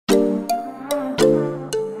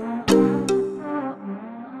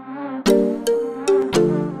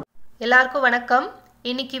எல்லாருக்கும் வணக்கம்.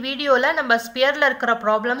 இன்னைக்கு வீடியோல நம்ம ஸ்பியர்ல இருக்கிற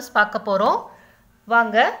ப்ராப்ளம்ஸ் பார்க்க போறோம்.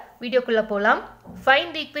 வாங்க வீடியோக்குள்ள போலாம். Find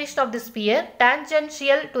the equation of the sphere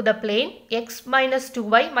tangential to the plane x minus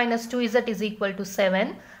 2y minus 2z is equal to 7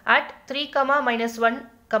 at 3, -1,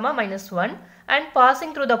 -1 and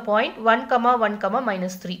passing through the point 1, 1,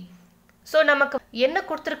 -3. So நமக்கு என்ன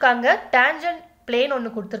கொடுத்திருக்காங்க? Tangent plane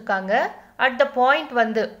ஒன்னு கொடுத்திருக்காங்க. At the point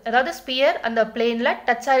வந்து அதாவது ஸ்பியர் அந்த பிளேன்ல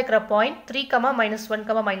touch ஆகிக்கிற point 3, -1,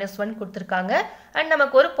 -1 கொடுத்திருக்காங்க. And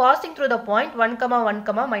நமக்கு ஒரு பாசிங் த்ரூ த பாயிண்ட் 1, 1,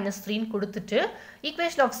 -3 கொடுத்துட்டு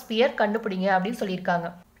ஈக்குவேஷன் ஆஃப் ஸ்பியர் கண்டுபிடிங்க அப்படின்னு சொல்லியிருக்காங்க.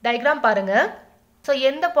 டயக்ராம் பாருங்க. ஸோ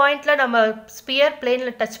எந்த பாயிண்ட்ல நம்ம ஸ்பியர்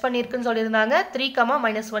பிளேன்ல டச் பண்ணியிருக்குன்னு சொல்லியிருந்தாங்க? 3,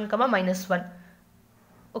 -1, -1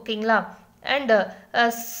 ஓகேங்களா. அண்ட்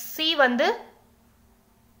சி வந்து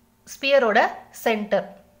ஸ்பியரோட சென்டர்,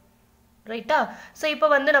 ரைட்டா. ஸோ இப்போ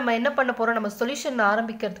வந்து நம்ம என்ன பண்ண போறோம்? நம்ம சொல்யூஷன்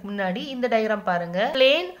ஆரம்பிக்கிறதுக்கு முன்னாடி இந்த டயக்ராம் பாருங்க.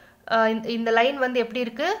 பிளேன் இந்த லைன் வந்து எப்படி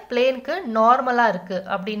இருக்கு? பிளேனுக்கு நார்மலா இருக்கு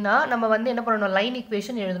அப்படின்னா நம்ம வந்து என்ன பண்ணணும்? லைன்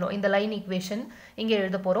ஈக்குவேஷன் எழுதணும். இந்த லைன் ஈக்குவேஷன் இங்கே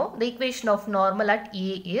எழுத போறோம். The equation of normal at A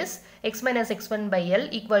is x minus x1 by L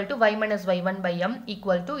equal to y minus y1 by M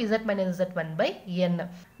equal to z minus z1 by N.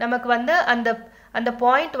 நமக்கு வந்து அந்த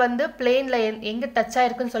பாயிண்ட் வந்து பிளேன்ல எங்க டச்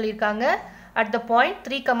ஆயிருக்குன்னு சொல்லியிருக்காங்க? At the point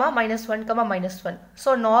 3, -1, -1. So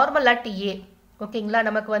normal at A. ஓகேங்களா.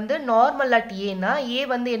 நமக்கு வந்து நார்மல் at A னா A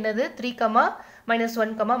வந்து என்னது? 3,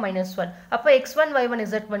 -1, -1. அப்போ x1, y1,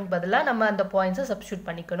 z1 பதிலா நம்ம அந்த பாயிண்ட்ஸை சப்ஸ்டிட்யூட்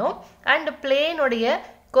பண்ணிக்கணும். அண்ட் பிளேனுடைய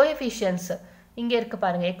கோஎஃபிஷியன்ஸ் இங்கே இருக்கு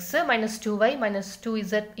பாருங்க. x -2y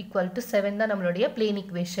 -2z equal to 7 தான் நம்மளுடைய பிளேன்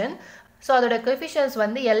ஈக்குவேஷன். ஸோ அதோட கோஎஃபிஷியன்ஸ்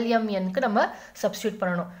வந்து LMNக்கு நம்ம சப்ஸ்டிட்யூட்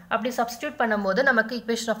பண்ணணும். அப்படி சப்ஸ்டிட்யூட் பண்ணும்போது நமக்கு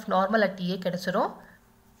equation of normal at A கிடைச்சிரும்.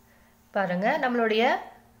 பாருங்க, நம்மளுடைய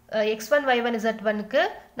x1, y1, z1க்கு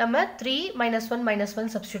நம்ம 3, -1, -1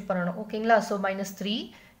 சப்ஸ்டிட்யூட் பண்ணணும். ஓகேங்களா. ஸோ -3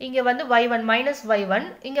 இங்கே வந்து y1 -y1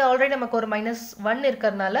 இங்கே ஆல்ரெடி நமக்கு ஒரு -1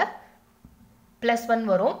 இருக்கிறதுனால +1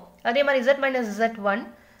 வரும். அதே மாதிரி z -z1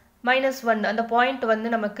 -1 அந்த பாயிண்ட் வந்து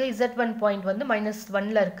நமக்கு z1 பாயிண்ட் வந்து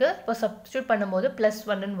 -1ல இருக்கு. இப்போ சப்ஸ்டிட்யூட் பண்ணும்போது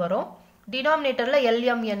 +1 வரும். டினாமினேட்டர்ல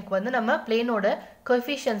LMNக்கு வந்து நம்ம பிளேனோட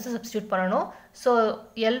கோஎஃபிஷியன்ஸ் சப்ஸ்டிட்யூட் பண்ணணும். ஸோ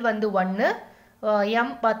L வந்து 1, m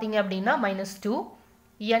பார்த்தீங்க அப்படின்னா -2,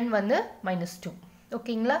 n வந்து -2.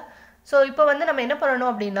 ஓகேங்களா. ஸோ இப்போ வந்து நம்ம என்ன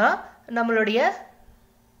பண்ணணும் அப்படின்னா நம்மளுடைய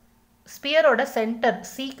ஸ்பியரோட சென்டர்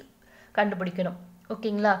C கண்டுபிடிக்கணும்.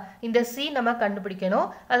 ஓகேங்களா. இந்த C நம்ம கண்டுபிடிக்கணும்.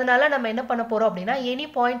 அதனால நம்ம என்ன பண்ண போறோம் அப்படின்னா any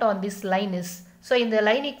point on this line is, so இந்த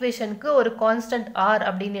லைன் ஈக்குவேஷனுக்கு ஒரு கான்ஸ்டன்ட் r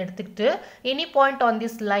அப்படின்னு எடுத்துக்கிட்டு any point on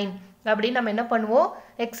this line அப்படின்னு நம்ம என்ன பண்ணுவோம்?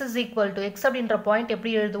 x is equal to x அப்படின்ற பாயிண்ட்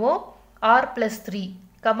எப்படி எழுதுவோம்? r + 3,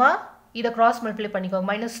 இதை கிராஸ் மல்டிப்ளை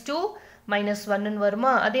பண்ணிக்கோங்க. -2 -1 வருமா?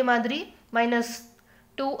 அதே மாதிரி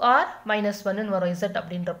 -2r -1 வரும் z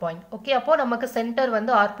அப்படின்ற பாயிண்ட். ஓகே. அப்போ நமக்கு சென்டர்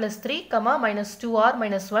வந்து r + 3, -2r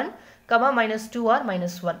 -1, -2r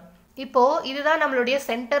 -1. இப்போ இதுதான் நம்மளுடைய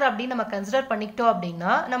சென்டர் அப்படின்னு நம்ம கன்சிடர் பண்ணிக்கிட்டோம்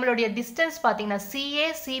அப்படின்னா நம்மளுடைய டிஸ்டன்ஸ் பார்த்தீங்கன்னா CA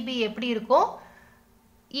CB எப்படி இருக்கும்?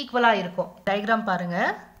 ஈக்குவலா இருக்கும். டயக்ராம் பாருங்க.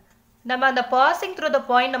 நம்ம அந்த பாசிங் த்ரூ த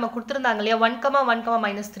பாயிண்ட் நம்ம கொடுத்துருந்தாங்க இல்லையா? 1,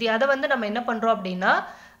 1, -3 அதை வந்து நம்ம என்ன பண்றோம் அப்படின்னா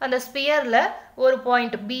அந்த ஸ்பியர்ல ஒரு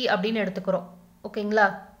பாயிண்ட் B அப்படின்னு எடுத்துக்கிறோம். ஓகேங்களா.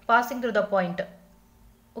 Passing through the point.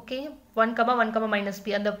 Okay. 1, 1,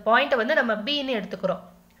 -B அந்த பாயிண்ட்டை வந்து நம்ம Bன்னு எடுத்துக்கிறோம்.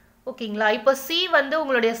 ஓகேங்களா. இப்போ C வந்து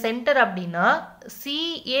உங்களுடைய சென்டர் அப்படின்னா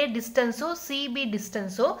CA டிஸ்டன்ஸும் CB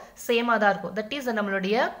டிஸ்டன்ஸும் சேமாக தான் இருக்கும். தட் இஸ்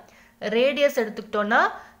நம்மளுடைய ரேடியஸ் எடுத்துக்கிட்டோம்னா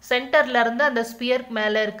சென்டர்ல இருந்து அந்த ஸ்பியர்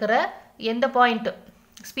மேலே இருக்கிற எந்த பாயிண்ட்,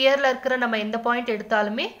 ஸ்பியர்ல இருக்கிற நம்ம எந்த பாயிண்ட்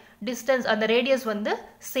எடுத்தாலுமே டிஸ்டன்ஸ் அந்த ரேடியஸ் வந்து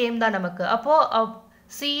சேம் தான் நமக்கு. அப்போ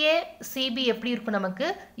CA CB எப்படி இருக்கும்? நமக்கு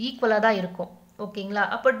ஈக்குவலாக தான் இருக்கும். ஓகேங்களா.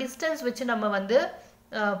 அப்போ டிஸ்டன்ஸ் வச்சு நம்ம வந்து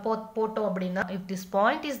போட்டோம் அப்படின்னா if this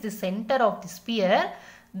point is the center of the sphere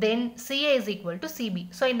then CA is equal to CB.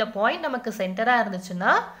 So இந்த பாயிண்ட் நமக்கு சென்டராக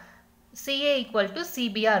இருந்துச்சுன்னா CA equal to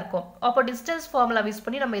CBயா இருக்கும். அப்போ டிஸ்டன்ஸ் ஃபார்முலா யூஸ்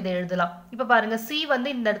பண்ணி நம்ம இதை எழுதலாம். இப்போ பாருங்க, C வந்து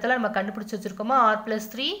இந்த இடத்துல நம்ம கண்டுபிடிச்சு வச்சிருக்கோமா? r +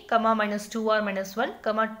 3, -2r -1,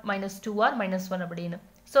 -2r -1 அப்படின்னு.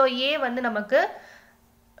 ஸோ A வந்து நமக்கு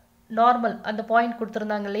நார்மல் அந்த பாயிண்ட்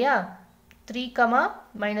கொடுத்துருந்தாங்க இல்லையா? 3,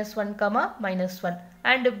 -1, -1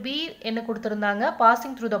 அண்ட் B என்ன கொடுத்துருந்தாங்க?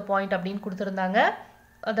 பாசிங் த்ரூ த பாயிண்ட் அப்படின்னு கொடுத்துருந்தாங்க.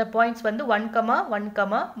 அந்த பாயிண்ட்ஸ் வந்து 1, 1,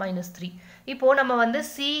 -3. இப்போ நம்ம வந்து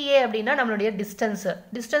CA அப்படின்னா நம்மளுடைய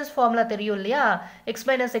டிஸ்டன்ஸ் ஃபார்முலா தெரியும் இல்லையா? x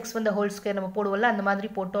 - x1 ஹோல் ஸ்கொயர் நம்ம போடுவோம்ல, அந்த மாதிரி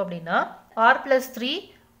போட்டோம் அப்படின்னா r + 3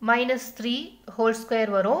 -3 ஹோல்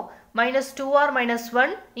ஸ்கொயர் வரும். -2r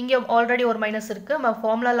 -1 இங்கே ஆல்ரெடி ஒரு மைனஸ் இருக்கு, நம்ம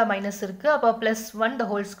ஃபார்முலால மைனஸ் இருக்கு. அப்போ +1 த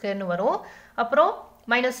ஹோல் ஸ்கொயர்னு வரும். அப்புறம்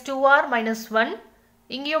 -2r -1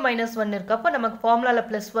 இங்கேயும் -1 இருக்கு. அப்போ நமக்கு ஃபார்முலால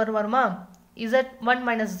 +1 வருமா?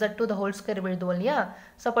 z1 z2 the whole square எழுதுவோம் இல்லையா?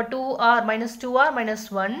 ஸோ அப்போ -2r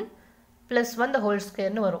 -1 +1 the whole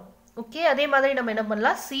square னு வரும். ஓகே, அதே மாதிரி நம்ம என்ன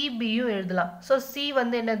பண்ணலாம், சிபியும் எழுதலாம். ஸோ சி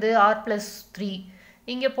வந்து என்னது r+3.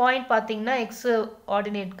 இங்கே பாயிண்ட் பார்த்தீங்கன்னா எக்ஸ்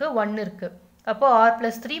ஆர்டினேட்க்கு 1 இருக்குது. அப்போ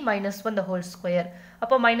r+3 -1 the whole square.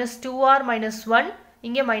 அப்போ -2r -1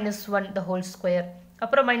 இங்கே -1 the whole square.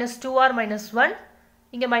 அப்புறம் -2r -1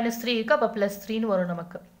 இங்கே -3 இருக்குது. அப்போ +3ன்னு வரும்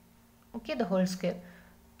நமக்கு. Okay, the whole square.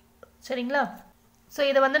 சரிங்களா? ஸோ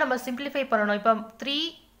இதை வந்து நம்ம சிம்பிளிஃபை பண்ணணும். இப்போ 3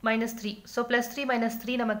 -3, ஸோ +3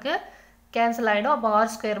 -3 நமக்கு கேன்சல் ஆகிடும். அப்போ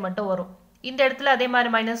r² மட்டும் வரும். இந்த இடத்துல அதே மாதிரி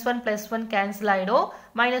 -1 +1 கேன்சல் ஆகிடும்.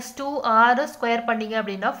 -2r ஸ்கொயர் பண்ணிங்க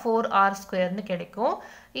அப்படின்னா 4r² கிடைக்கும்.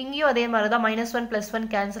 இங்கேயும் அதே மாதிரி தான் -1 +1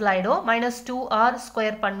 கேன்சல் ஆகிடும். -2r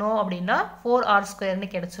ஸ்கொயர் பண்ணோம் அப்படின்னா 4r²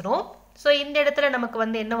 கிடைச்சிரும். ஸோ இந்த இடத்துல நமக்கு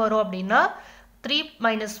வந்து என்ன வரும் அப்படின்னா 3 -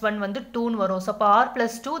 1 வந்து 2ன்னு வரும். ஸோ அப்போ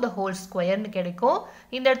r+2 the whole squareன்னு கிடைக்கும்.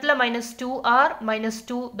 இந்த இடத்துல -2r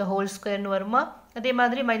 -2 the whole squareன்னு வருமா? அதே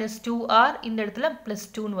மாதிரி -2r இந்த இடத்துல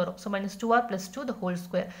 +2ன்னு வரும். So -2r +2 the whole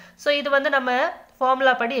square. So இது வந்து நம்ம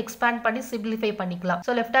ஃபார்முலா படி எக்ஸ்பேண்ட் பண்ணி சிம்பிளிஃபை பண்ணிக்கலாம்.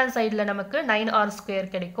 ஸோ லெஃப்ட் ஹேண்ட் சைடில் நமக்கு 9r²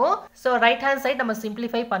 கிடைக்கும். ஸோ ரைட் ஹேண்ட் சைடு நம்ம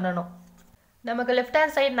சிம்பிளிஃபை பண்ணணும். நமக்கு லெஃப்ட்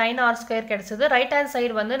ஹேண்ட் சைடு 9r² கிடைச்சது. ரைட் ஹேண்ட்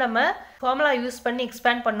சைடு வந்து நம்ம ஃபார்முலா யூஸ் பண்ணி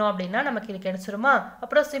எக்ஸ்பேண்ட் பண்ணோம் அப்படின்னா நமக்கு இது கிடைச்சிருமா?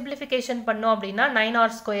 அப்புறம் சிம்பிளிஃபிகேஷன் பண்ணோம் அப்படின்னா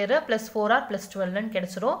 9r² + 4r + 12ன்னு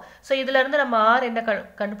கிடைச்சிரும். ஸோ இதுலேருந்து நம்ம r என்ன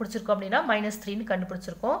கண்டுபிடிச்சிருக்கோம் அப்படின்னா -3ன்னு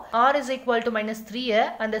கண்டுபிடிச்சிருக்கோம். r = -3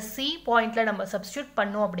 அந்த சி பாயிண்ட்ல நம்ம சப்ஸ்டியூட்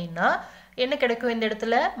பண்ணோம் அப்படின்னா என்ன கிடைக்கும்? இந்த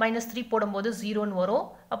இடத்துல -3 போடும்போது 0ன்னு வரும்.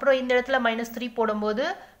 அப்புறம் இந்த இடத்துல -3 போடும்போது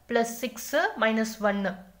 +6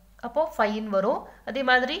 -1 அப்போ 5ன்னு வரும். அதே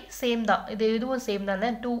மாதிரி சேம் தான், இதுவும் சேம் தான்.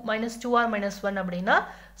 -2r -1 அப்படின்னா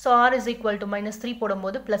ஸோ r = -3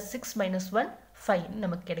 போடும்போது +6 -1 5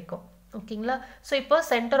 நமக்கு கிடைக்கும். ஓகேங்களா? ஸோ இப்போ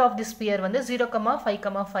சென்டர் ஆஃப் தி ஸ்பியர் வந்து 0,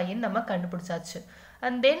 5, 5ன்னு நம்ம கண்டுபிடிச்சாச்சு.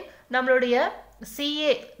 அண்ட் தென் நம்மளுடைய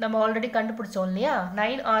CA நம்ம ஆல்ரெடி கண்டுபிடிச்சோம் இல்லையா,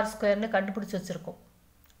 9r²ன்னு கண்டுபிடிச்சி வச்சுருக்கோம்.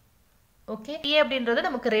 ஓகே, CA அப்படின்றது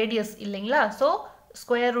நமக்கு ரேடியஸ் இல்லைங்களா? So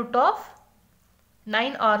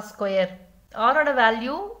 √9r². ஆரோட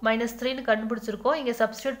வேல்யூ -3ன்னு கண்டுபிடிச்சிருக்கோம். இங்கே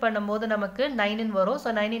சப்ஸ்டியூட் பண்ணும்போது நமக்கு 9ன்னு வரும். ஸோ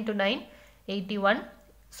 9 × 9 81.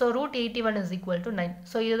 ஸோ √81 = 9.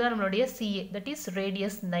 ஸோ இதுதான் நம்மளுடைய CA, that is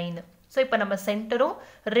radius 9. So இப்போ நம்ம சென்டரும்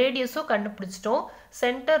ரேடியஸும் கண்டுபிடிச்சிட்டோம்.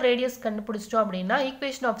 சென்டர் ரேடியஸ் கண்டுபிடிச்சிட்டோம் அப்படின்னா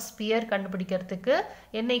ஈக்குவேஷன் ஆஃப் ஸ்பியர் கண்டுபிடிக்கிறதுக்கு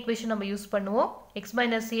என்ன ஈக்குவேஷன் நம்ம யூஸ் பண்ணுவோம்? x - a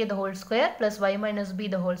the whole square + y - b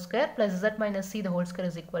the whole square + z - c the whole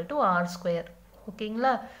square = r².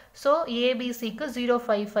 ஓகேங்களா? ஸோ ஏபிசிக்கு 0,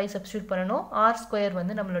 5, 5 சப்ஸ்டியூட் பண்ணணும். r²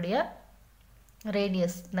 வந்து நம்மளுடைய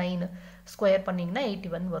ரேடியஸ் 9 ஸ்கொயர் பண்ணிங்கன்னா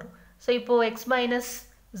 81 வரும். ஸோ இப்போது x -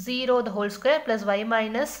 0 the whole square + y -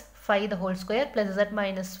 5 the whole square + z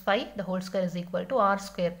 - 5 the whole square =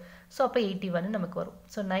 r². So அப்போ 81 நமக்கு வரும்.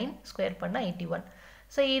 ஸோ 9 ஸ்கொயர் பண்ணால் 81.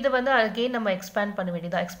 ஸோ இது வந்து அகெயின் நம்ம எக்ஸ்பேண்ட் பண்ண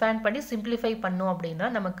வேண்டியதாக. எக்ஸ்பேண்ட் பண்ணி சிம்பிளிஃபை பண்ணோம் அப்படின்னா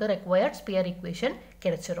நமக்கு ரெக்வயர்ட் ஸ்பியர் ஈக்குவேஷன்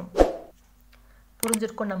கிடைச்சிரும்.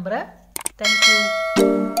 புரிஞ்சிருக்கும் நம்புகிறேன். Thank you.